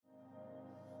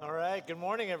right, good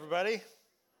morning, everybody.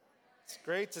 It's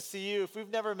great to see you. If we've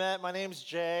never met, my name's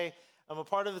Jay. I'm a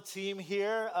part of the team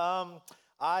here.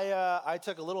 I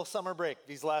took a little summer break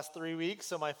these last 3 weeks,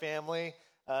 so my family,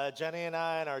 Jenny and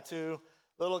I and our two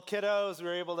little kiddos, we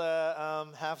were able to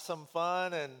have some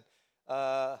fun and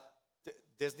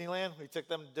Disneyland. We took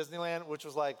them to Disneyland, which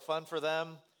was like fun for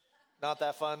them, not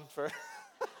that fun for...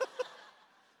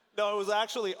 No, it was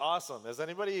actually awesome. Has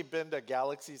anybody been to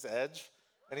Galaxy's Edge?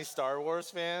 Any Star Wars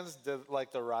fans did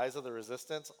like the Rise of the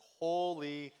Resistance?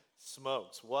 Holy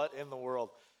smokes, what in the world?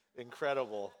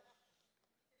 Incredible.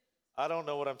 I don't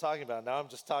know what I'm talking about. Now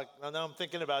I'm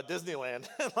thinking about Disneyland,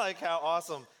 like how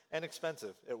awesome and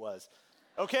expensive it was.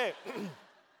 Okay,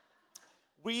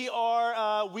 we've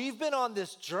been on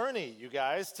this journey, you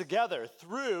guys, together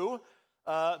through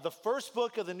the first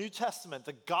book of the New Testament,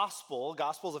 the Gospel.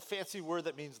 Gospel is a fancy word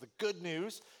that means the good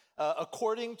news.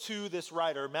 According to this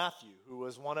writer, Matthew, who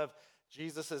was one of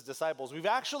Jesus' disciples. We've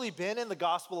actually been in the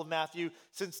Gospel of Matthew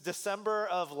since December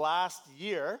of last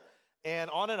year,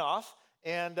 and on and off,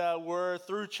 and we're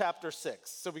through chapter 6.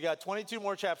 So we got 22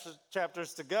 more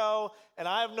chapters to go, and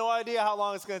I have no idea how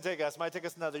long it's going to take us. It might take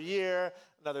us another year,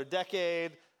 another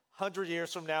decade, 100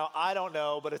 years from now. I don't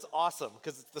know, but it's awesome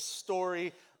because it's the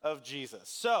story of Jesus.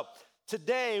 So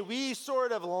today, we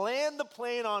sort of land the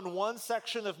plane on one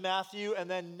section of Matthew, and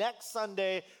then next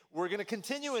Sunday, we're going to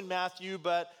continue in Matthew,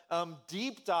 but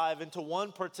deep dive into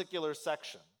one particular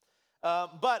section.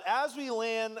 But as we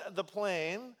land the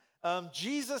plane,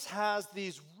 Jesus has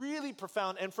these really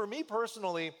profound, and for me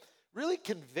personally, really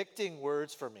convicting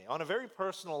words for me on a very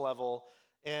personal level,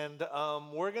 and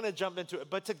we're going to jump into it.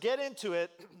 But to get into it,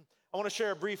 I want to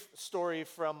share a brief story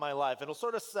from my life. It'll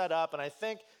sort of set up, and I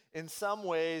think in some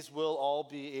ways, we'll all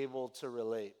be able to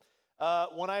relate.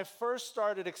 When I first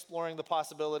started exploring the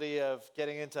possibility of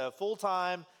getting into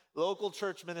full-time local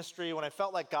church ministry, when I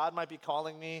felt like God might be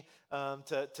calling me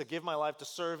to give my life to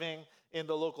serving in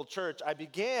the local church, I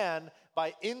began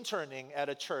by interning at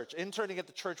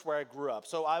the church where I grew up.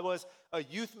 So I was a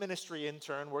youth ministry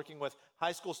intern working with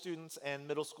high school students and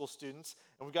middle school students.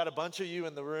 And we've got a bunch of you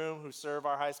in the room who serve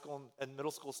our high school and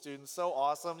middle school students. So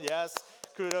awesome. Yes,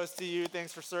 kudos to you.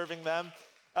 Thanks for serving them.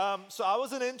 So I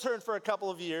was an intern for a couple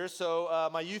of years. So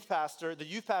the youth pastor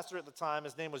at the time,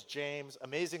 his name was James,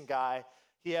 amazing guy.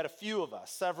 He had a few of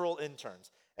us, several interns.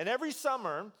 And every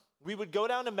summer, we would go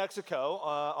down to Mexico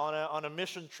on a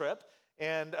mission trip.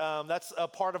 And that's a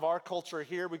part of our culture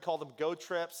here. We call them go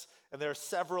trips, and there are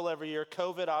several every year.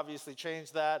 COVID obviously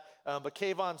changed that, but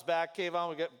Kayvon's back.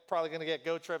 Kayvon, we're probably going to get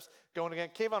go trips going again.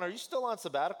 Kayvon, are you still on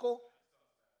sabbatical?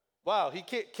 Wow,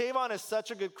 Kayvon is such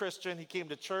a good Christian. He came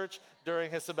to church during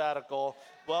his sabbatical.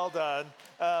 Well done.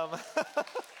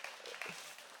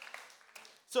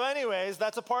 So anyways,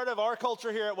 that's a part of our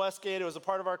culture here at Westgate. It was a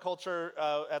part of our culture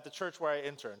at the church where I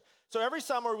interned. So every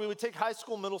summer, we would take high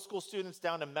school, middle school students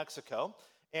down to Mexico,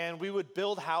 and we would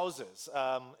build houses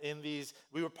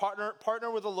we would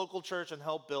partner with a local church and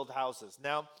help build houses.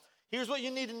 Now, here's what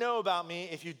you need to know about me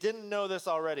if you didn't know this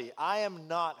already. I am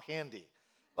not handy.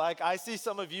 Like, I see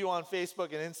some of you on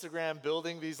Facebook and Instagram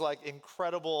building these, like,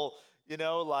 incredible,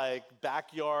 like,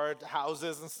 backyard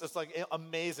houses, and it's, like,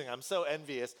 amazing. I'm so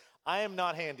envious. I am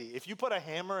not handy. If you put a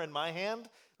hammer in my hand,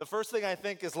 the first thing I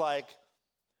think is, like,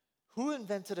 who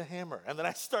invented a hammer? And then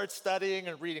I start studying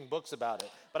and reading books about it.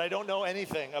 But I don't know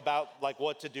anything about like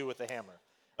what to do with a hammer.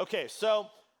 Okay, so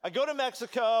I go to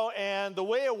Mexico, and the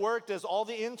way it worked is all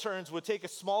the interns would take a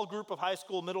small group of high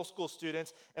school, middle school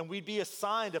students, and we'd be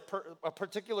assigned a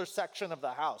particular section of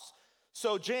the house.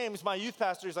 So James, my youth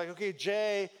pastor, is like, okay,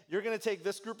 Jay, you're going to take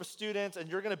this group of students, and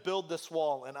you're going to build this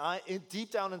wall. And deep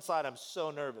down inside, I'm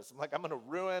so nervous. I'm like, I'm going to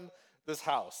ruin this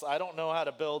house. I don't know how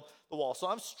to build the wall. So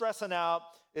I'm stressing out.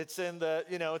 It's in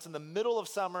the middle of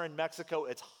summer in Mexico.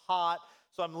 It's hot.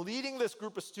 So I'm leading this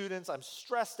group of students. I'm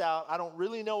stressed out. I don't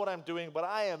really know what I'm doing, but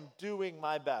I am doing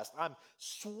my best. I'm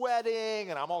sweating,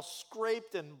 and I'm all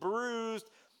scraped and bruised.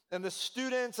 And the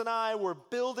students and I were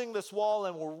building this wall,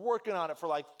 and we're working on it for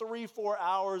like 3-4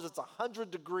 hours. It's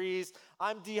 100 degrees.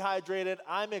 I'm dehydrated.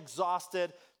 I'm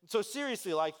exhausted. So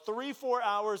seriously, like 3-4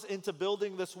 hours into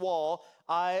building this wall,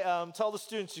 I tell the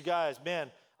students, you guys, man,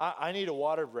 I need a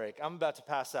water break. I'm about to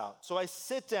pass out. So I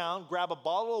sit down, grab a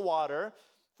bottle of water.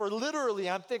 For literally,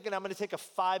 I'm thinking I'm going to take a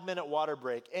 5-minute water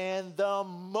break. And the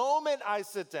moment I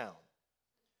sit down,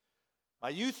 my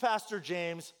youth pastor,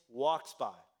 James, walks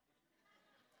by.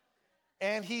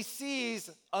 And he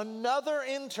sees another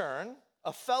intern,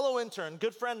 a fellow intern,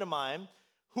 good friend of mine,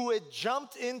 who had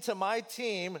jumped into my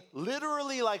team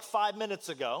literally like 5 minutes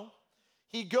ago.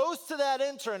 He goes to that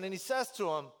intern and he says to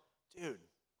him, dude,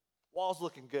 wall's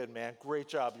looking good, man. Great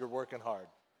job. You're working hard.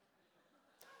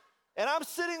 And I'm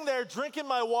sitting there drinking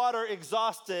my water,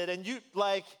 exhausted, and you're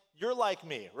like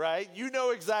me, right? You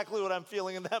know exactly what I'm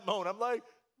feeling in that moment. I'm like,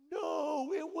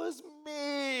 no, it was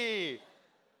me.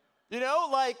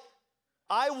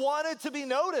 I wanted to be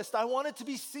noticed. I wanted to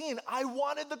be seen. I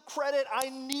wanted the credit. I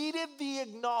needed the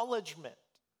acknowledgement.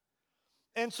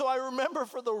 And so I remember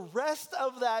for the rest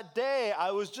of that day,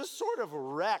 I was just sort of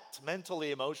wrecked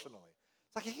mentally, emotionally.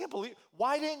 It's like, I can't believe,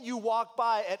 why didn't you walk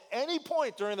by at any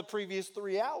point during the previous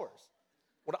 3 hours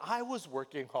when I was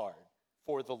working hard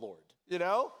for the Lord,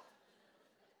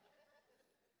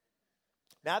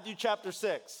 Matthew chapter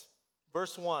 6,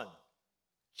 verse 1,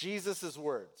 Jesus'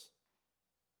 words.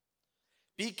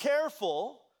 Be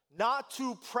careful not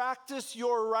to practice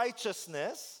your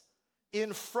righteousness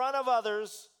in front of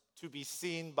others to be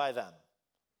seen by them.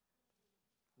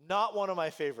 Not one of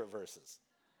my favorite verses.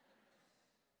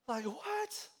 Like,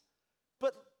 what?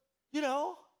 But,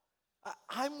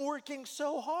 I'm working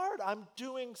so hard. I'm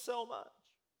doing so much.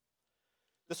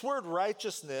 This word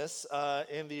righteousness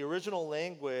in the original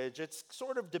language, it's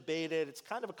sort of debated. It's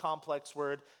kind of a complex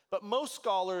word, but most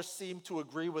scholars seem to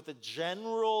agree with the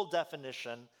general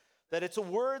definition that it's a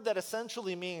word that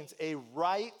essentially means a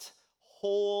right,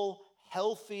 whole,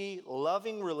 healthy,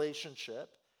 loving relationship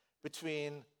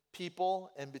between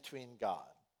people and between God.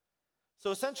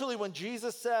 So essentially when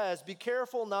Jesus says, be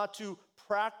careful not to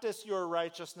practice your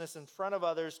righteousness in front of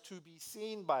others to be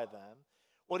seen by them,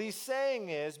 what he's saying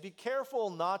is, be careful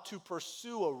not to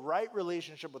pursue a right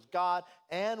relationship with God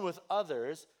and with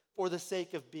others for the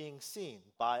sake of being seen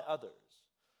by others.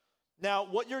 Now,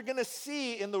 what you're going to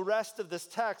see in the rest of this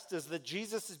text is that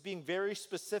Jesus is being very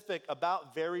specific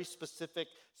about very specific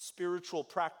spiritual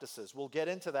practices. We'll get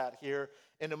into that here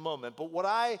in a moment. But what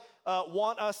I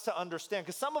want us to understand,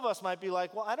 because some of us might be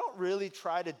like, well, I don't really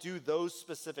try to do those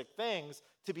specific things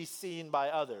to be seen by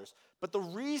others. But the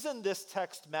reason this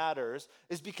text matters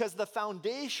is because the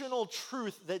foundational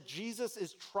truth that Jesus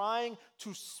is trying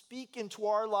to speak into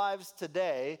our lives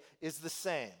today is the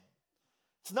same.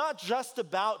 It's not just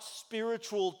about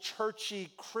spiritual, churchy,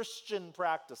 Christian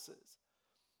practices.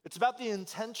 It's about the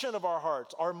intention of our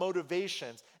hearts, our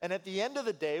motivations, and at the end of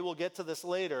the day, we'll get to this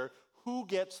later, who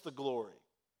gets the glory?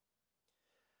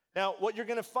 Now, what you're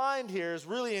going to find here is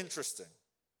really interesting.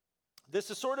 This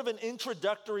is sort of an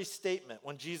introductory statement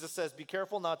when Jesus says, be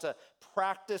careful not to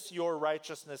practice your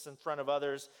righteousness in front of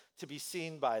others to be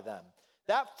seen by them.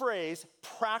 That phrase,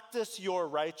 practice your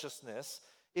righteousness,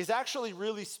 is actually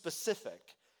really specific.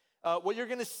 What you're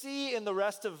going to see in the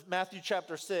rest of Matthew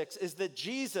chapter 6 is that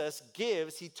Jesus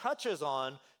he touches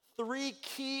on 3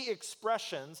 key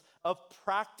expressions of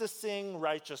practicing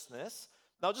righteousness.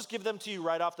 And I'll just give them to you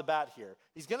right off the bat here.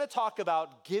 He's going to talk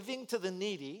about giving to the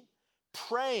needy,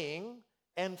 praying,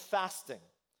 and fasting.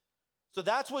 So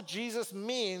that's what Jesus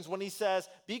means when he says,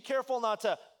 be careful not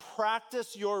to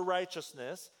practice your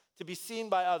righteousness to be seen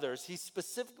by others. He's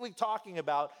specifically talking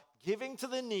about giving to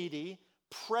the needy,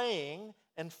 praying,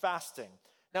 and fasting.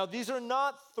 Now, these are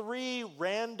not 3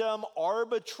 random,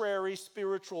 arbitrary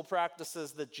spiritual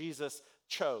practices that Jesus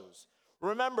chose.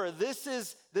 Remember, this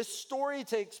story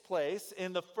takes place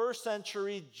in the first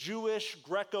century Jewish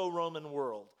Greco-Roman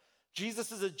world.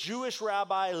 Jesus is a Jewish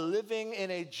rabbi living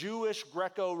in a Jewish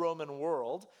Greco-Roman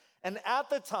world. And at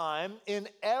the time, in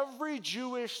every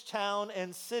Jewish town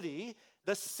and city,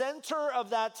 the center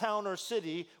of that town or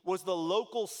city was the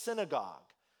local synagogue.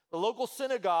 The local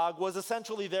synagogue was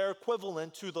essentially their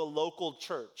equivalent to the local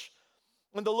church.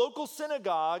 And the local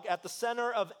synagogue at the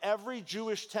center of every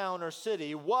Jewish town or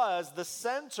city was the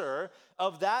center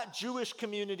of that Jewish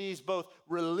community's both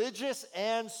religious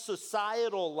and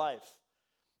societal life.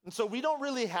 And so we don't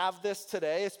really have this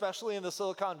today, especially in the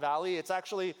Silicon Valley. It's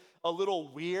actually a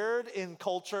little weird in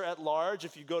culture at large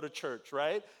if you go to church,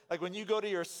 right? Like when you go to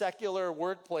your secular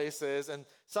workplaces, and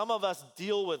some of us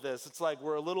deal with this, it's like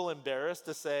we're a little embarrassed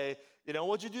to say,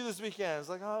 what'd you do this weekend? It's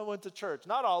like, I went to church.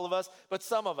 Not all of us, but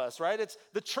some of us, right?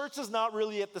 The church is not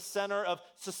really at the center of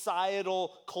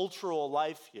societal, cultural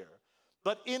life here.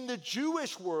 But in the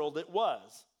Jewish world, it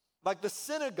was. Like the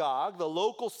synagogue, the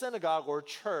local synagogue or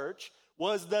church,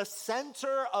 was the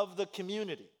center of the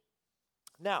community.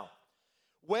 Now,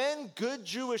 when good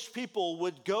Jewish people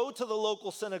would go to the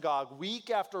local synagogue week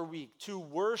after week to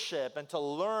worship and to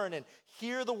learn and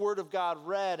hear the word of God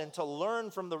read and to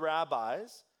learn from the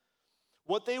rabbis,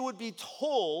 what they would be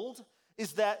told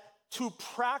is that to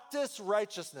practice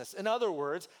righteousness, in other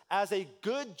words, as a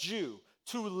good Jew,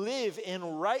 to live in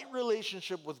right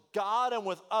relationship with God and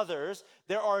with others,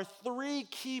 there are 3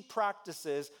 key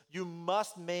practices you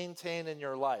must maintain in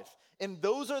your life. And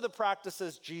those are the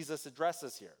practices Jesus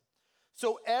addresses here.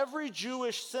 So every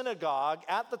Jewish synagogue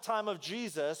at the time of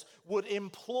Jesus would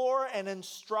implore and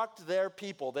instruct their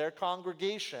people, their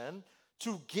congregation,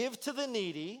 to give to the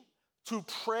needy, to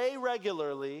pray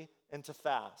regularly, and to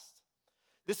fast.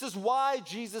 This is why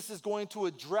Jesus is going to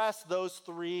address those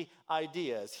three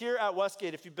ideas. Here at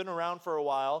Westgate, if you've been around for a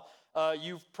while,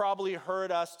 you've probably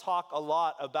heard us talk a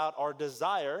lot about our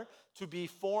desire to be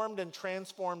formed and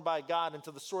transformed by God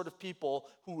into the sort of people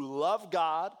who love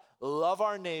God, love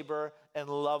our neighbor, and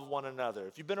love one another.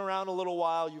 If you've been around a little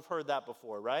while, you've heard that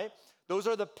before, right? Those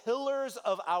are the pillars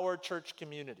of our church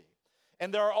community.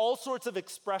 And there are all sorts of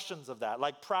expressions of that,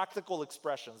 like practical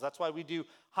expressions. That's why we do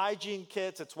hygiene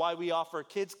kits. It's why we offer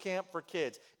kids camp for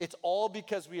kids. It's all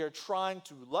because we are trying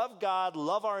to love God,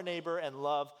 love our neighbor, and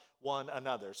love one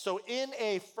another. So in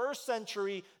a first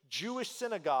century Jewish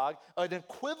synagogue, an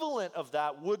equivalent of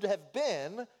that would have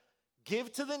been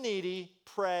give to the needy,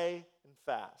 pray, and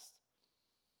fast.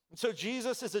 And so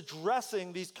Jesus is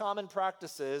addressing these common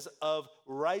practices of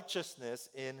righteousness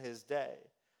in his day.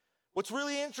 What's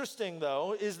really interesting,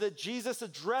 though, is that Jesus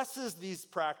addresses these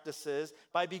practices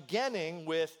by beginning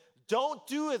with, don't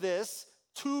do this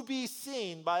to be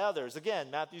seen by others. Again,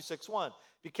 Matthew 6:1.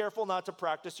 Be careful not to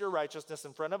practice your righteousness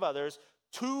in front of others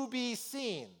to be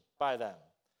seen by them.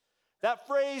 That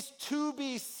phrase, to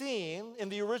be seen, in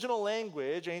the original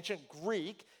language, ancient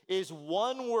Greek, is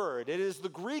one word. It is the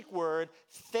Greek word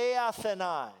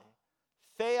theathenai.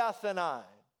 Theathenai.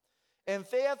 And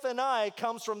theathenai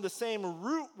comes from the same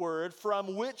root word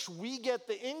from which we get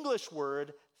the English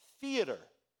word theater.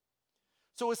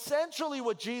 So essentially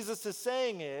what Jesus is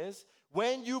saying is,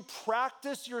 when you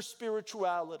practice your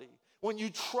spirituality, when you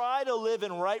try to live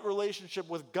in right relationship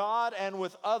with God and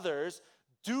with others,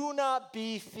 do not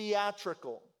be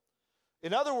theatrical.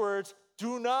 In other words,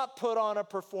 do not put on a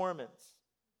performance.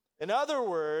 In other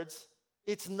words,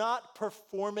 it's not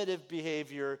performative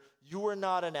behavior. You are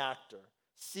not an actor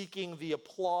seeking the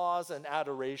applause and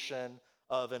adoration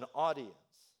of an audience.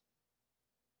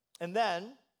 And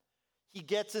then he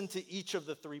gets into each of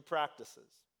the three practices.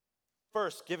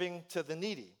 First, giving to the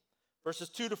needy.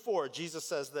 Verses 2-4, Jesus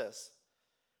says this: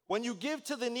 when you give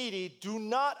to the needy, do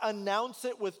not announce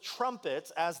it with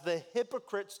trumpets as the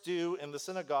hypocrites do in the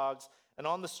synagogues and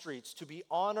on the streets to be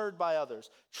honored by others.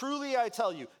 Truly, I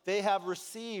tell you, they have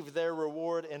received their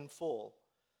reward in full.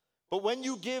 But when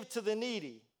you give to the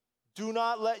needy, do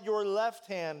not let your left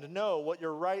hand know what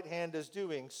your right hand is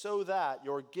doing, so that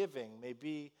your giving may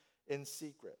be in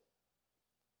secret.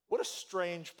 What a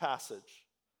strange passage.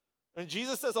 And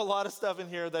Jesus says a lot of stuff in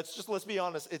here that's just, let's be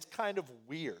honest, it's kind of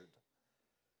weird.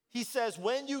 He says,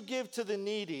 when you give to the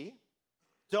needy,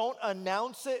 don't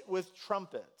announce it with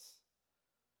trumpets.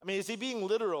 I mean, is he being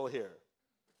literal here?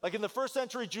 Like in the first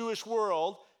century Jewish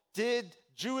world, did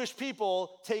Jewish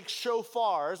people take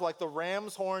shofars, like the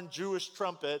ram's horn Jewish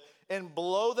trumpet, and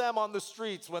blow them on the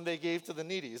streets when they gave to the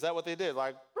needy? Is that what they did?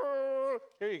 Like,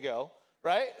 here you go,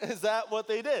 right? Is that what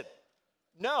they did?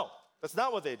 No, that's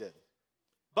not what they did.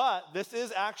 But this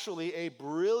is actually a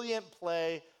brilliant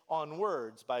play on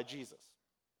words by Jesus.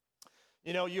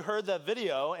 You know, you heard that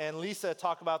video and Lisa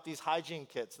talk about these hygiene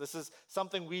kits. This is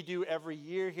something we do every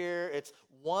year here. It's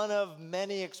one of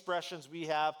many expressions we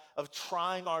have of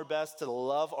trying our best to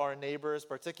love our neighbors,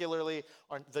 particularly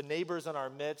the neighbors in our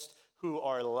midst who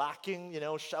are lacking,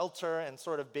 shelter and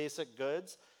sort of basic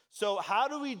goods. So how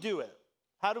do we do it?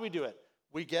 How do we do it?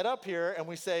 We get up here and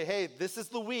we say, hey, this is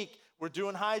the week we're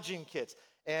doing hygiene kits.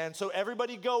 And so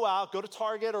everybody go to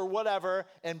Target or whatever,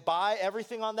 and buy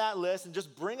everything on that list and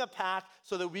just bring a pack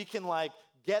so that we can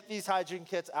get these hygiene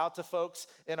kits out to folks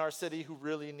in our city who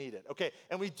really need it. Okay,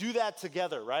 and we do that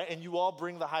together, right? And you all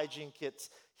bring the hygiene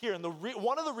kits here. And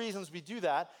one of the reasons we do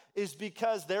that is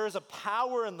because there is a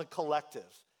power in the collective.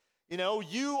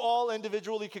 You all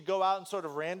individually could go out and sort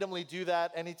of randomly do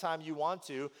that anytime you want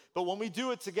to, but when we do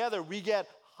it together, we get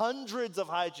hundreds of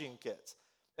hygiene kits.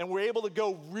 And we're able to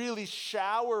go really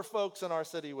shower folks in our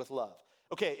city with love.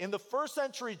 Okay, in the first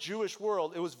century Jewish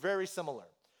world, it was very similar.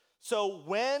 So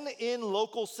when in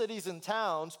local cities and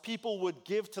towns, people would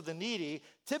give to the needy,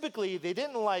 typically they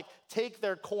didn't take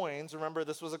their coins. Remember,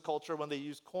 this was a culture when they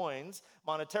used coins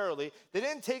monetarily. They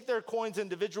didn't take their coins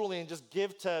individually and just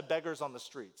give to beggars on the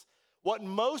streets. What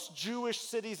most Jewish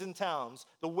cities and towns,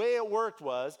 the way it worked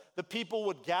was the people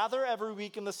would gather every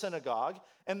week in the synagogue,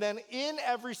 and then in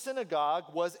every synagogue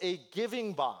was a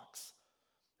giving box.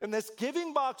 And this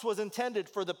giving box was intended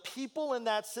for the people in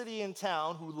that city and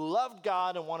town who loved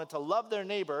God and wanted to love their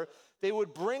neighbor. They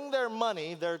would bring their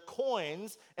money, their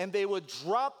coins, and they would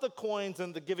drop the coins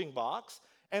in the giving box.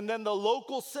 And then the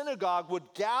local synagogue would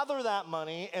gather that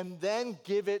money and then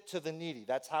give it to the needy.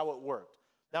 That's how it worked.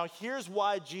 Now, here's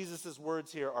why Jesus'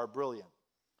 words here are brilliant.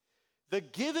 The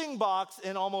giving box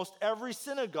in almost every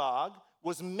synagogue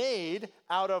was made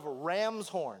out of ram's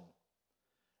horn.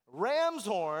 Ram's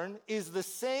horn is the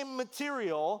same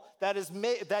material that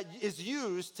is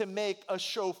used to make a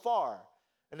shofar.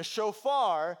 And a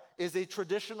shofar is a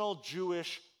traditional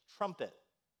Jewish trumpet.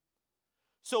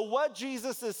 So what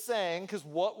Jesus is saying, because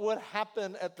what would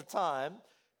happen at the time,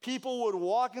 people would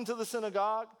walk into the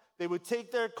synagogue, they would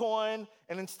take their coin,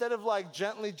 and instead of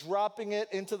gently dropping it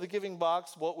into the giving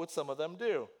box, what would some of them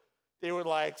do? They would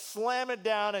slam it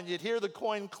down, and you'd hear the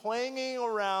coin clanging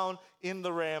around in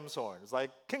the ram's horn. It's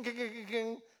like, king, king, king, king,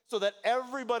 king, so that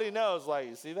everybody knows,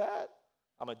 you see that?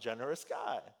 I'm a generous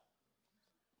guy.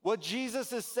 What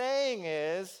Jesus is saying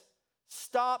is,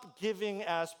 stop giving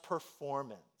as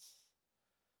performance.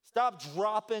 Stop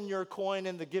dropping your coin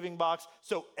in the giving box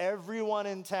so everyone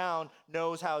in town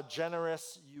knows how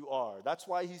generous you are. That's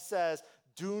why he says,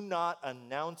 do not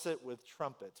announce it with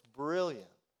trumpets. Brilliant.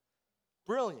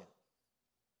 Brilliant.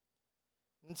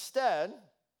 Instead,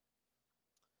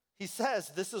 he says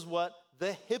this is what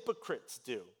the hypocrites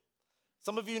do.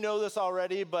 Some of you know this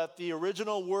already, but the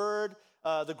original word,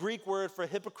 the Greek word for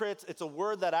hypocrites, it's a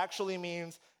word that actually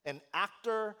means an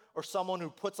actor or someone who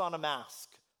puts on a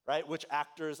mask. Right, which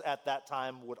actors at that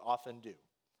time would often do.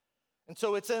 And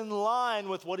so it's in line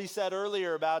with what he said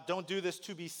earlier about don't do this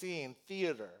to be seen,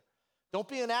 theater. Don't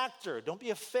be an actor. Don't be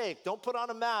a fake. Don't put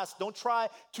on a mask. Don't try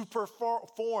to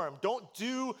perform. Don't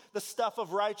do the stuff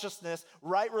of righteousness,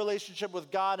 right relationship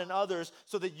with God and others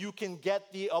so that you can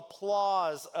get the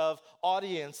applause of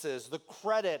audiences, the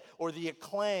credit or the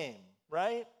acclaim,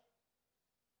 right?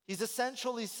 He's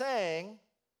essentially saying,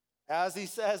 as he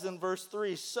says in verse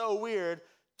 3, so weird,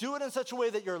 do it in such a way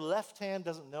that your left hand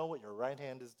doesn't know what your right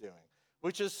hand is doing,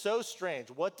 which is so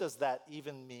strange. What does that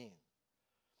even mean?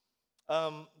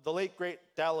 The late, great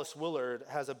Dallas Willard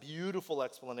has a beautiful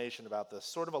explanation about this,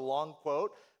 sort of a long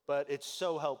quote, but it's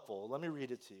so helpful. Let me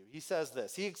read it to you. He says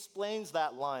this. He explains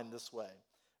that line this way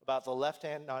about the left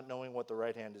hand not knowing what the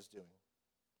right hand is doing.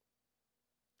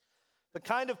 The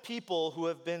kind of people who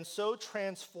have been so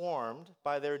transformed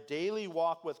by their daily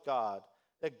walk with God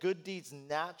that good deeds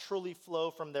naturally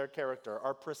flow from their character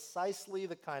are precisely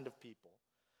the kind of people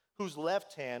whose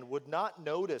left hand would not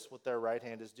notice what their right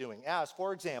hand is doing. As,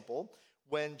 for example,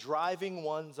 when driving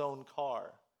one's own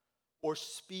car or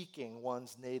speaking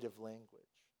one's native language.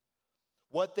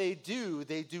 What they do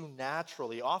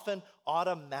naturally, often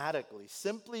automatically,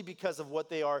 simply because of what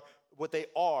they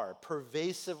are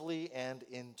pervasively and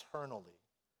internally.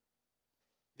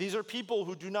 These are people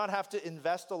who do not have to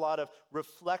invest a lot of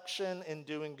reflection in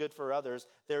doing good for others.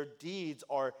 Their deeds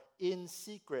are in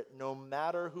secret, no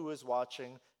matter who is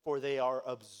watching, for they are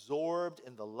absorbed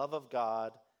in the love of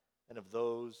God and of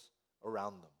those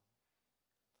around them.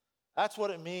 That's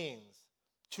what it means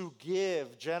to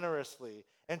give generously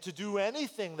and to do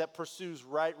anything that pursues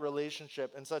right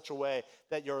relationship in such a way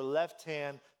that your left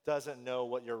hand doesn't know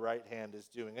what your right hand is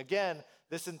doing. Again,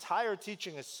 this entire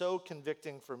teaching is so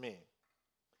convicting for me.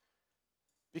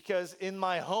 Because in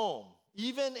my home,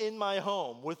 even in my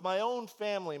home, with my own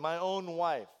family, my own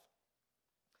wife,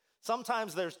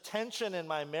 sometimes there's tension in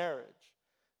my marriage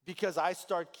because I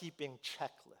start keeping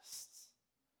checklists.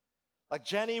 Like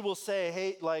Jenny will say,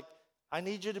 hey, I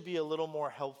need you to be a little more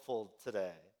helpful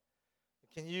today.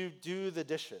 Can you do the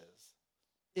dishes?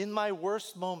 In my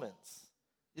worst moments,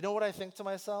 you know what I think to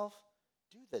myself?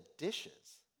 Do the dishes.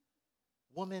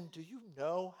 Woman, do you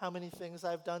know how many things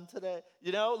I've done today?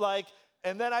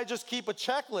 And then I just keep a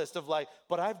checklist of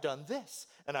but I've done this,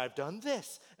 and I've done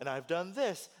this, and I've done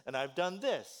this, and I've done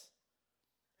this.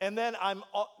 And then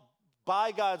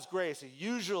by God's grace,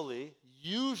 usually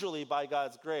by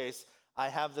God's grace, I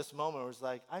have this moment where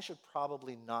it's I should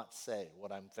probably not say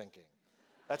what I'm thinking.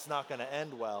 That's not going to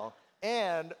end well.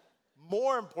 And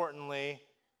more importantly,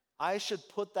 I should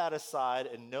put that aside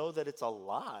and know that it's a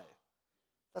lie.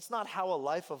 That's not how a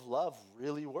life of love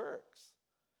really works.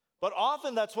 But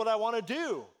often that's what I want to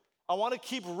do. I want to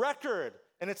keep record,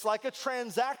 and it's like a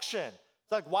transaction.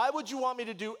 It's why would you want me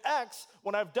to do X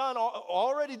when I've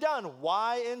already done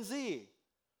Y and Z?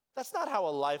 That's not how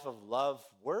a life of love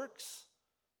works.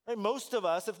 Right? Most of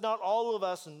us, if not all of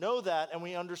us, know that, and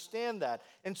we understand that.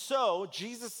 And so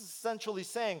Jesus is essentially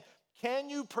saying, can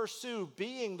you pursue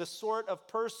being the sort of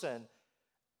person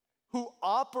who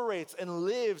operates and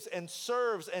lives and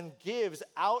serves and gives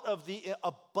out of the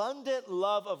abundant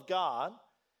love of God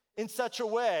in such a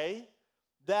way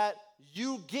that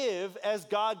you give as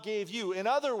God gave you? In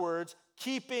other words,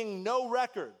 keeping no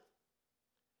record.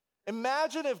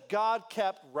 Imagine if God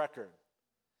kept record,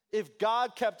 if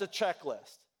God kept a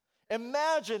checklist,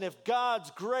 Imagine if God's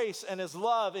grace and his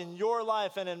love in your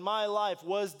life and in my life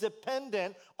was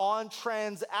dependent on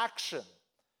transaction.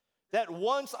 That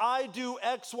once I do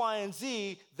X, Y, and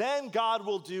Z, then God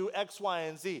will do X, Y,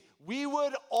 and Z. We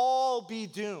would all be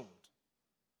doomed.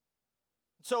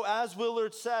 So as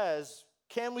Willard says,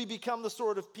 can we become the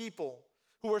sort of people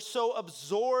who are so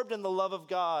absorbed in the love of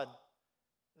God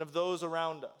and of those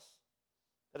around us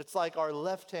that it's like our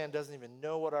left hand doesn't even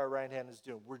know what our right hand is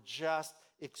doing? We're just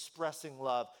expressing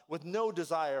love with no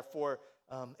desire for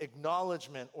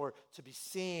acknowledgement or to be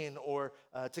seen or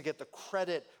to get the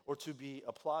credit or to be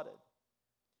applauded.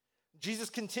 Jesus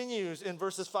continues in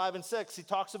verses 5 and 6. He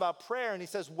talks about prayer and he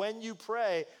says, when you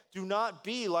pray, do not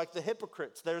be like the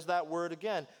hypocrites. There's that word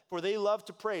again. For they love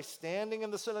to pray, standing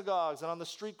in the synagogues and on the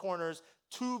street corners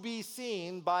to be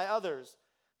seen by others.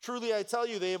 Truly, I tell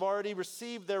you, they have already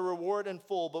received their reward in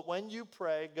full. But when you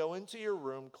pray, go into your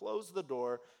room, close the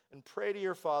door, and pray to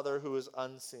your Father who is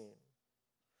unseen.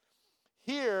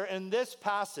 Here in this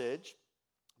passage,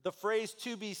 the phrase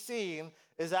to be seen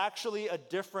is actually a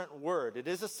different word. It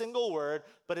is a single word,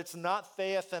 but it's not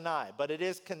theathenai, but it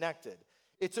is connected.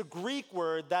 It's a Greek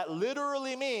word that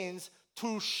literally means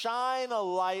to shine a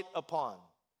light upon.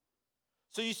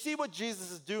 So you see what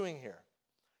Jesus is doing here.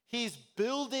 He's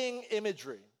building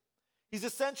imagery. He's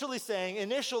essentially saying,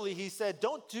 initially he said,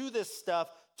 don't do this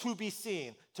stuff to be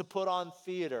seen, to put on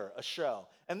theater, a show.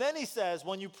 And then he says,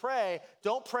 when you pray,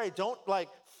 don't like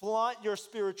flaunt your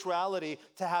spirituality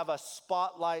to have a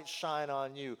spotlight shine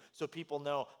on you so people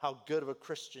know how good of a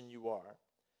Christian you are.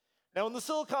 Now in the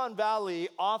Silicon Valley,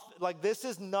 this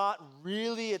is not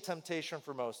really a temptation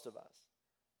for most of us,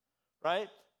 right?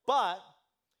 But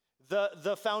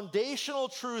the foundational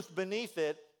truth beneath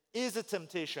it is a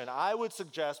temptation, I would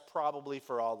suggest probably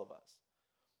for all of us.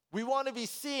 We want to be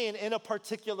seen in a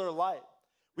particular light.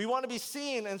 We want to be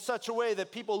seen in such a way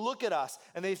that people look at us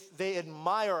and they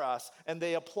admire us and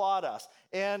they applaud us.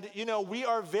 And, we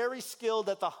are very skilled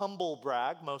at the humble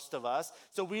brag, most of us.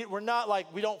 So we're not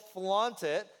like, we don't flaunt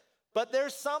it, but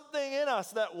there's something in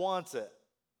us that wants it.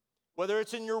 Whether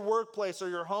it's in your workplace or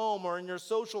your home or in your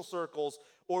social circles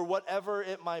or whatever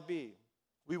it might be.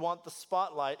 We want the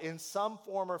spotlight in some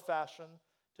form or fashion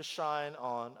to shine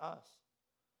on us.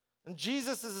 And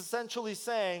Jesus is essentially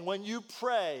saying, when you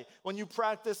pray, when you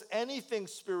practice anything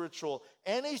spiritual,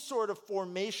 any sort of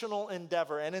formational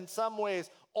endeavor, and in some ways,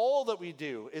 all that we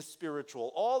do is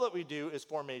spiritual, all that we do is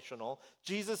formational,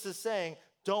 Jesus is saying,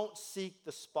 don't seek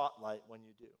the spotlight when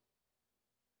you do.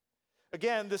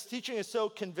 Again, this teaching is so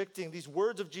convicting. These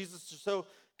words of Jesus are so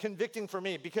convicting for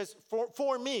me because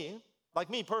for me,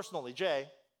 like me personally, Jay,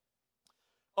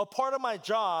 a part of my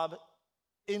job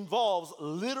involves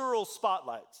literal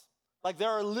spotlights. Like there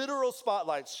are literal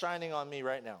spotlights shining on me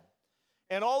right now.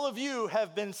 And all of you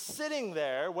have been sitting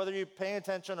there, whether you're paying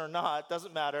attention or not,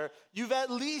 doesn't matter. You've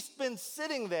at least been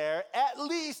sitting there, at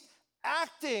least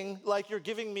acting like you're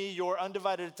giving me your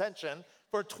undivided attention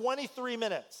for 23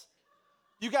 minutes.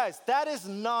 You guys, that is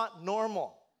not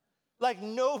normal. Like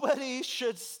nobody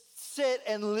should sit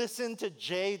and listen to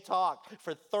Jay talk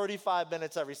for 35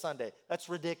 minutes every Sunday. That's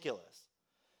ridiculous.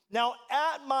 Now,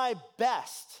 at my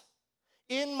best,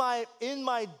 in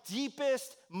my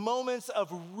deepest moments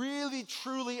of really,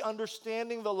 truly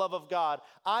understanding the love of God,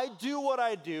 I do what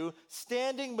I do,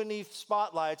 standing beneath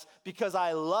spotlights, because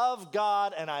I love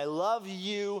God and I love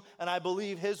you, and I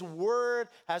believe his word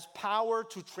has power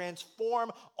to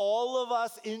transform all of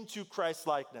us into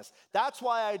Christ-likeness. That's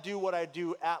why I do what I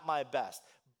do at my best.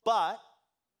 But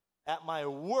at my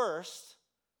worst,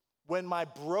 when my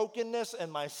brokenness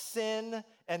and my sin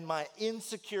and my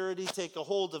insecurity take a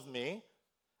hold of me,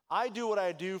 I do what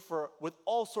I do with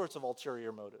all sorts of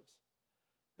ulterior motives.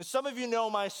 And some of you know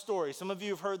my story. Some of you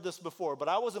have heard this before, but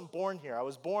I wasn't born here. I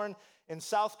was born in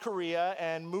South Korea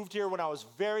and moved here when I was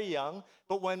very young.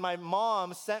 But when my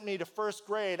mom sent me to first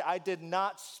grade, I did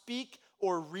not speak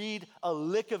or read a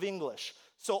lick of English.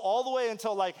 So all the way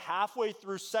until like halfway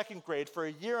through second grade, for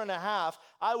a year and a half,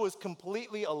 I was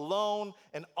completely alone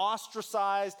and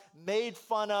ostracized, made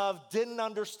fun of, didn't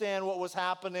understand what was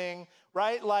happening,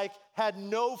 right? Like had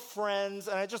no friends,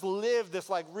 and I just lived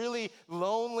this like really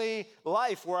lonely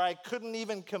life where I couldn't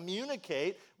even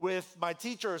communicate with my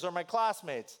teachers or my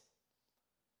classmates.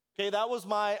 Okay, that was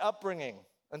my upbringing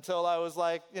until I was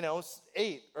like,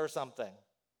 8 or something.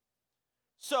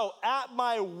 So at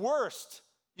my worst,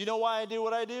 you know why I do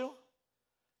what I do?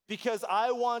 Because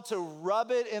I want to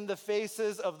rub it in the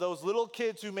faces of those little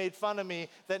kids who made fun of me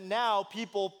that now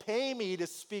people pay me to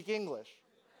speak English.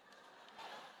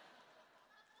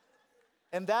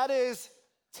 And that is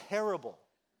terrible.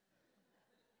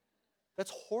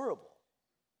 That's horrible.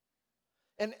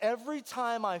 And every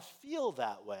time I feel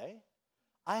that way,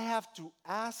 I have to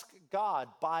ask God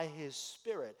by his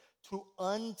Spirit to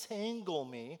untangle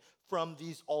me from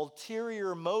these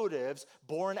ulterior motives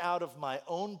born out of my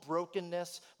own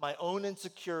brokenness, my own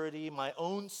insecurity, my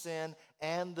own sin,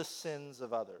 and the sins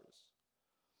of others.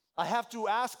 I have to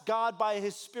ask God by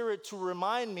his Spirit to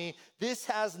remind me this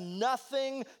has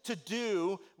nothing to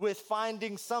do with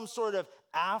finding some sort of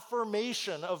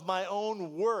affirmation of my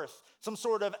own worth, some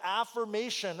sort of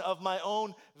affirmation of my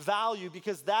own value,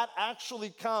 because that actually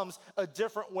comes a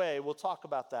different way. We'll talk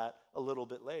about that a little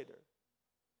bit later.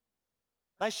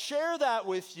 I share that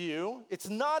with you. It's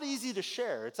not easy to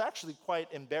share. It's actually quite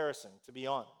embarrassing, to be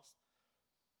honest.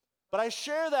 But I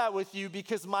share that with you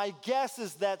because my guess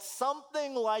is that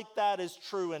something like that is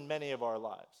true in many of our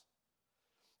lives.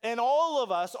 And all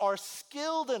of us are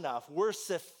skilled enough, we're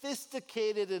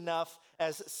sophisticated enough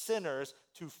as sinners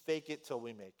to fake it till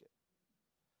we make it.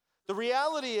 The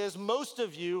reality is most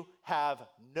of you have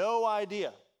no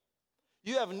idea.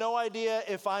 You have no idea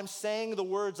if I'm saying the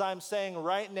words I'm saying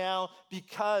right now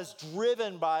because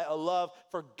driven by a love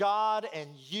for God and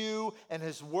you and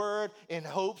his word in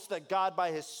hopes that God by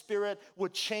his Spirit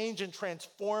would change and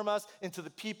transform us into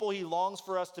the people he longs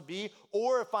for us to be,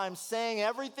 or if I'm saying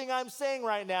everything I'm saying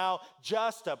right now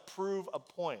just to prove a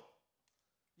point.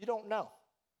 You don't know.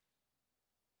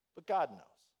 But God knows.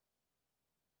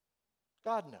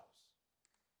 God knows.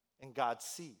 And God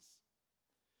sees.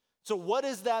 So what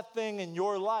is that thing in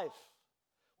your life?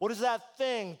 What is that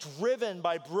thing driven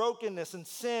by brokenness and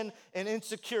sin and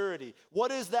insecurity?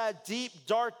 What is that deep,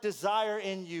 dark desire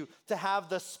in you to have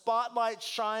the spotlight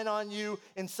shine on you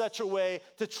in such a way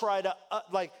to try to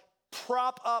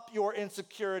prop up your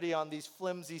insecurity on these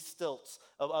flimsy stilts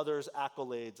of others'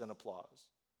 accolades and applause?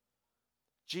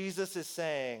 Jesus is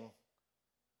saying,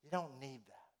 you don't need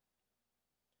that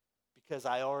because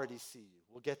I already see you.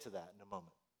 We'll get to that in a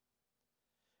moment.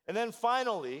 And then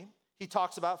finally, he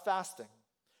talks about fasting.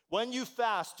 When you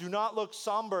fast, do not look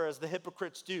somber as the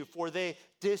hypocrites do, for they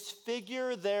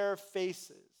disfigure their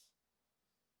faces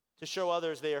to show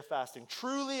others they are fasting.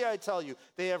 Truly, I tell you,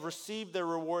 they have received their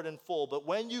reward in full. But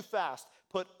when you fast,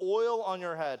 put oil on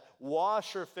your head,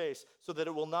 wash your face, so that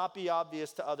it will not be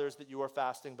obvious to others that you are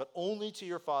fasting, but only to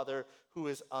your Father who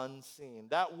is unseen.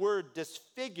 That word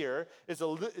disfigure is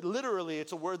literally,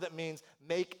 it's a word that means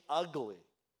make ugly.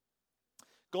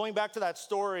 Going back to that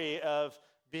story of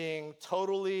being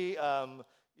totally,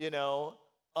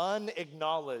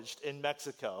 unacknowledged in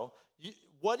Mexico,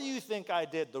 what do you think I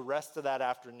did the rest of that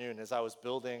afternoon as I was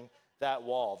building that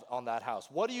wall on that house?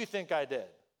 What do you think I did?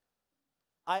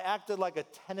 I acted like a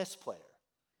tennis player.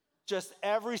 Just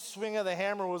every swing of the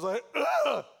hammer was like,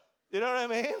 ugh! You know what I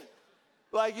mean?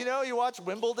 Like, you watch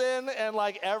Wimbledon and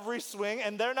like every swing,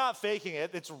 and they're not faking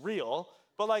it, it's real.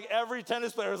 But like every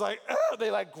tennis player is like, ugh!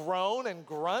 They like groan and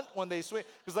grunt when they swing.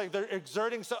 Because like they're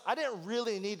exerting so, I didn't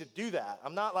really need to do that.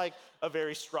 I'm not like a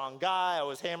very strong guy. I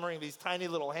was hammering these tiny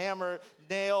little hammer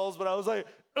nails, but I was like,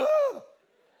 ugh!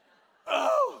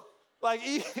 Oh! Like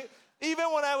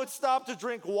even when I would stop to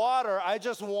drink water, I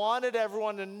just wanted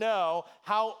everyone to know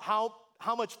how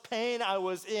much pain I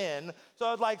was in. So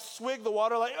I'd like swig the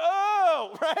water like,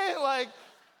 oh, right? Like,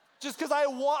 just because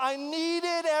I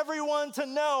needed everyone to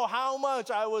know how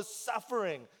much I was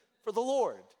suffering for the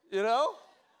Lord,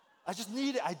 I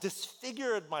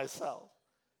disfigured myself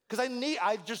because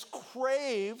I just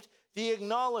craved the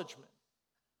acknowledgement.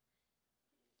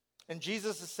 And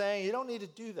Jesus is saying, you don't need to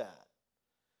do that.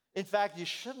 In fact, you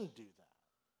shouldn't do that.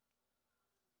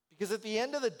 Because at the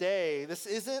end of the day, this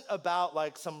isn't about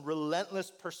like some relentless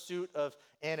pursuit of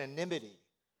anonymity.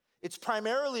 It's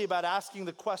primarily about asking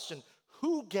the question,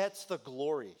 who gets the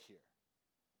glory here?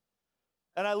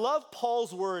 And I love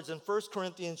Paul's words in 1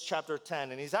 Corinthians chapter 10,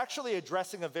 and he's actually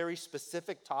addressing a very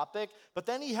specific topic, but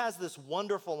then he has this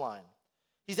wonderful line.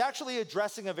 He's actually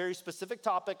addressing a very specific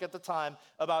topic at the time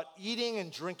about eating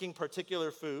and drinking particular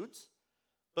foods.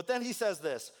 But then he says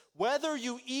this, whether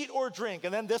you eat or drink,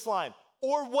 and then this line,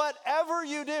 or whatever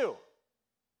you do,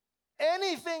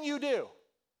 anything you do,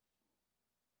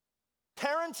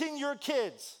 parenting your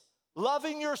kids,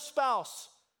 loving your spouse,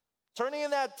 turning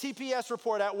in that TPS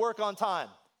report at work on time,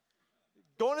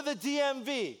 going to the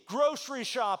DMV, grocery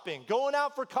shopping, going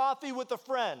out for coffee with a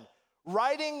friend,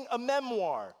 writing a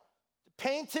memoir,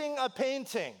 painting a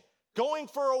painting, going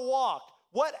for a walk,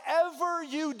 whatever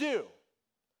you do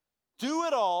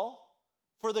it all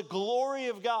for the glory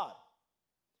of God.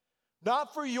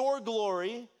 Not for your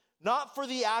glory, not for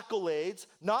the accolades,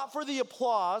 not for the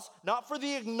applause, not for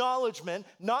the acknowledgement,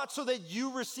 not so that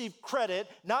you receive credit,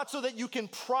 not so that you can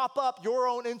prop up your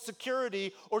own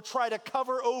insecurity or try to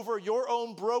cover over your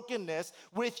own brokenness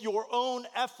with your own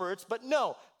efforts, but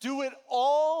no, do it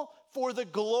all for the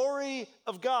glory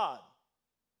of God.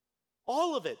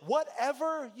 All of it,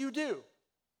 whatever you do.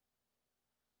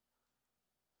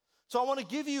 So I want to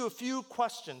give you a few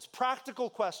questions, practical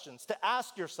questions to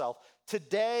ask yourself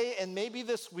today and maybe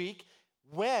this week,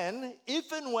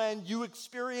 if and when you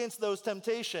experience those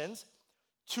temptations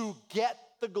to get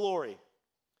the glory,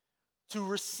 to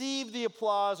receive the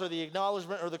applause or the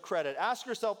acknowledgement or the credit. Ask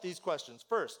yourself these questions.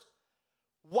 First,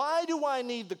 why do I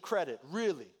need the credit,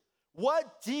 really?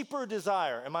 What deeper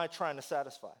desire am I trying to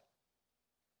satisfy?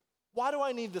 Why do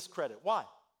I need this credit? Why?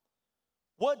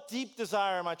 What deep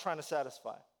desire am I trying to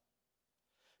satisfy?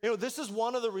 This is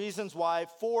one of the reasons why,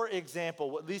 for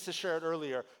example, what Lisa shared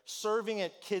earlier, serving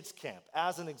at kids camp,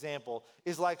 as an example,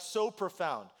 is like so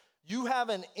profound. You have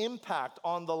an impact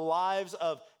on the lives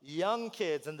of young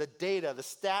kids, and the data, the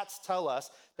stats tell us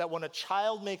that when a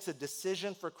child makes a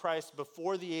decision for Christ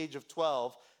before the age of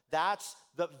 12, that's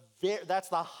the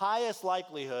highest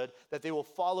likelihood that they will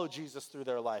follow Jesus through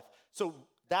their life. So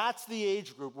that's the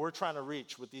age group we're trying to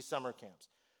reach with these summer camps.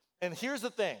 And here's the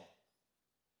thing.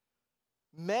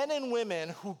 Men and women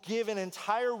who give an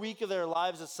entire week of their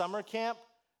lives at summer camp,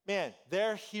 man,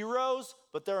 they're heroes,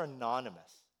 but they're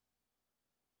anonymous.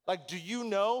 Like, do you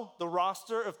know the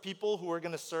roster of people who are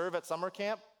going to serve at summer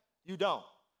camp? You don't.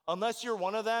 Unless you're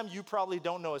one of them, you probably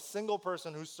don't know a single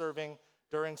person who's serving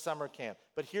during summer camp.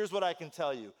 But here's what I can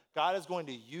tell you. God is going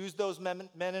to use those men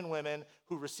and women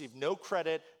who receive no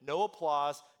credit, no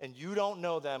applause, and you don't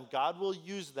know them. God will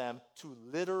use them to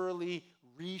literally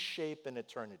reshape an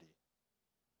eternity.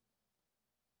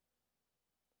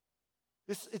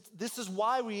 This is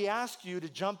why we ask you to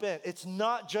jump in. It's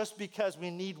not just because we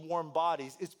need warm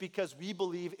bodies. It's because we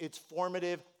believe it's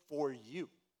formative for you.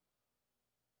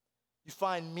 You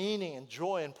find meaning and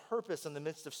joy and purpose in the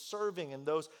midst of serving in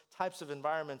those types of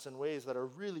environments in ways that are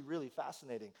really, really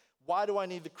fascinating. Why do I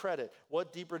need the credit?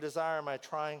 What deeper desire am I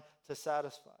trying to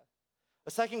satisfy?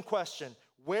 A second question,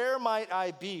 where might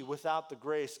I be without the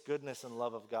grace, goodness, and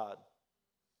love of God?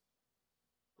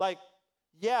 Like,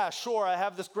 yeah, sure, I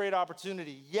have this great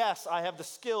opportunity. Yes, I have the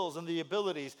skills and the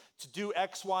abilities to do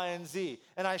X, Y, and Z,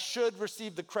 and I should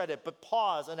receive the credit. But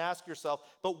pause and ask yourself,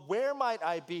 but where might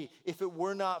I be if it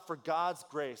were not for God's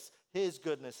grace, His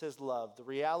goodness, His love? The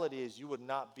reality is you would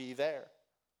not be there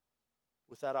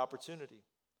with that opportunity,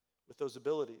 with those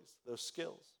abilities, those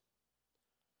skills.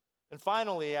 And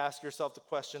finally, ask yourself the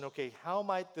question, okay, how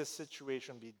might this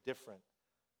situation be different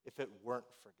if it weren't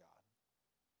for God?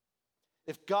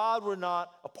 If God were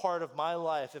not a part of my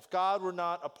life, if God were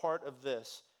not a part of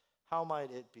this, how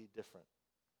might it be different?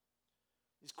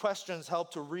 These questions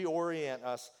help to reorient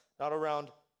us, not around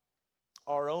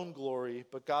our own glory,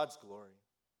 but God's glory.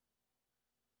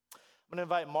 I'm going to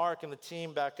invite Mark and the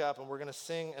team back up, and we're going to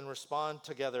sing and respond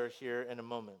together here in a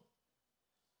moment.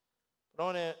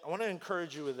 But I want to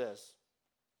encourage you with this.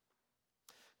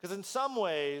 Because in some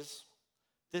ways,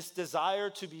 this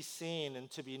desire to be seen and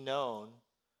to be known,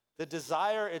 the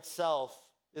desire itself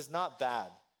is not bad.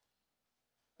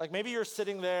 Like maybe you're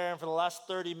sitting there and for the last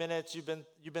 30 minutes you've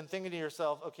been thinking to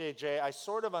yourself, okay, Jay, I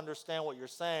sort of understand what you're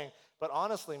saying, but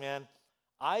honestly, man,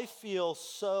 I feel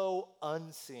so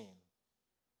unseen.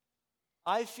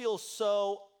 I feel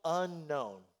so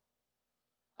unknown.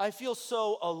 I feel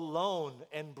so alone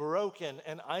and broken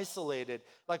and isolated.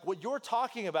 Like what you're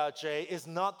talking about, Jay, is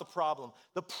not the problem.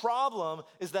 The problem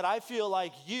is that I feel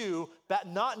like you,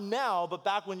 not now, but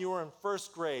back when you were in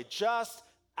first grade, just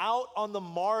out on the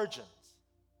margins.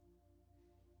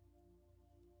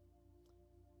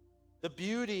 The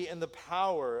beauty and the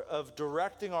power of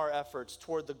directing our efforts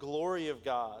toward the glory of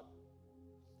God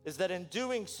is that in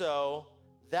doing so,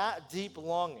 that deep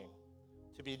longing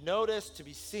to be noticed, to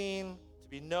be seen,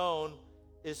 be known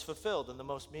is fulfilled in the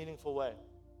most meaningful way.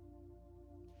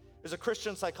 There's a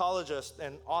Christian psychologist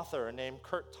and author named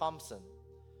Curt Thompson.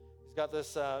 He's got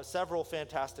this several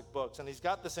fantastic books, and he's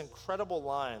got this incredible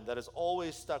line that has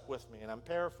always stuck with me, and I'm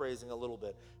paraphrasing a little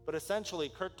bit, but essentially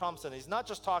Curt Thompson, he's not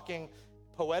just talking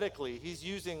poetically, he's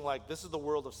using this is the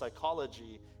world of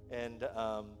psychology and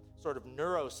sort of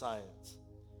neuroscience.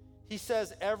 He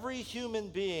says every human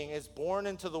being is born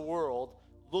into the world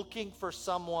looking for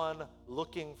someone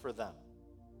looking for them.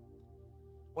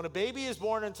 When a baby is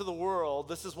born into the world,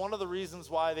 this is one of the reasons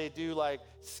why they do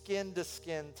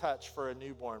skin-to-skin touch for a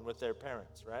newborn with their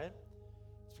parents, right?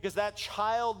 It's because that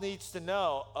child needs to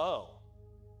know, oh,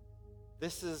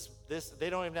 they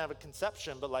don't even have a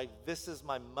conception, but like, this is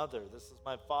my mother, this is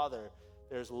my father.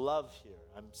 There's love here.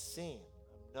 I'm seen,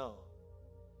 I'm known.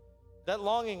 That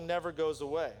longing never goes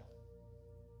away.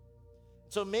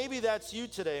 So maybe that's you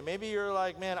today. Maybe you're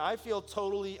like, man, I feel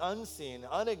totally unseen,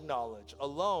 unacknowledged,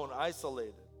 alone,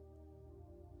 isolated.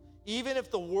 Even if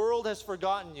the world has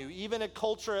forgotten you, even a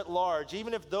culture at large,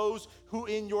 even if those who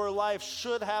in your life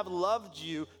should have loved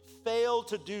you fail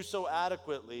to do so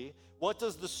adequately, what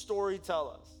does the story tell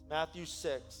us? Matthew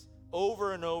 6,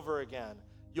 over and over again.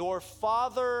 Your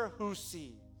Father who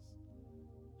sees,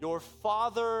 your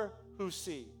Father who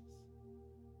sees,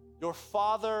 your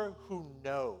Father who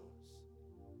knows,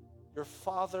 your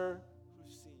Father who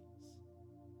sees.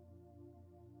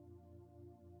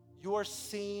 You are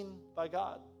seen by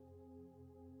God.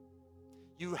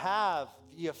 You have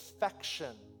the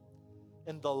affection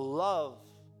and the love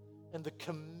and the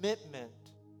commitment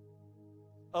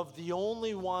of the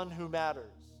only one who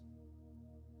matters.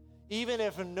 Even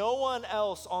if no one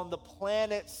else on the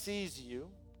planet sees you,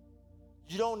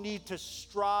 you don't need to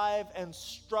strive and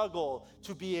struggle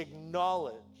to be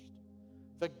acknowledged.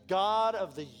 The God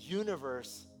of the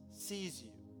universe sees you.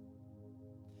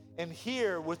 And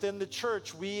here within the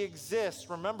church, we exist.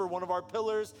 Remember, one of our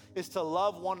pillars is to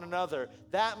love one another.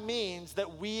 That means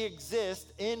that we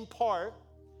exist in part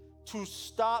to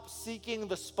stop seeking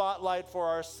the spotlight for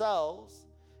ourselves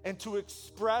and to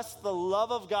express the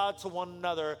love of God to one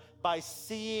another by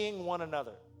seeing one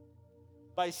another,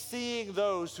 by seeing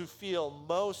those who feel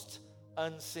most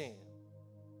unseen.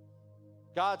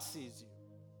 God sees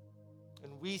you,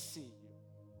 and we see you.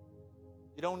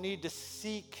 You don't need to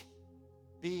seek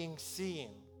being seen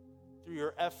through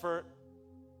your effort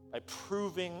by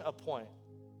proving a point.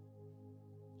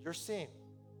 You're seen,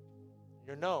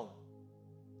 you're known,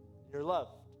 you're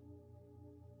loved.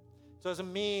 So as a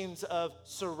means of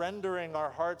surrendering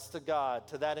our hearts to God,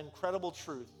 to that incredible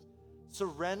truth,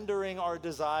 surrendering our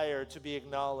desire to be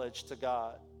acknowledged to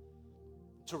God,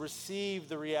 to receive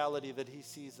the reality that he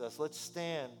sees us, let's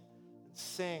stand and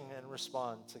sing and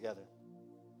respond together.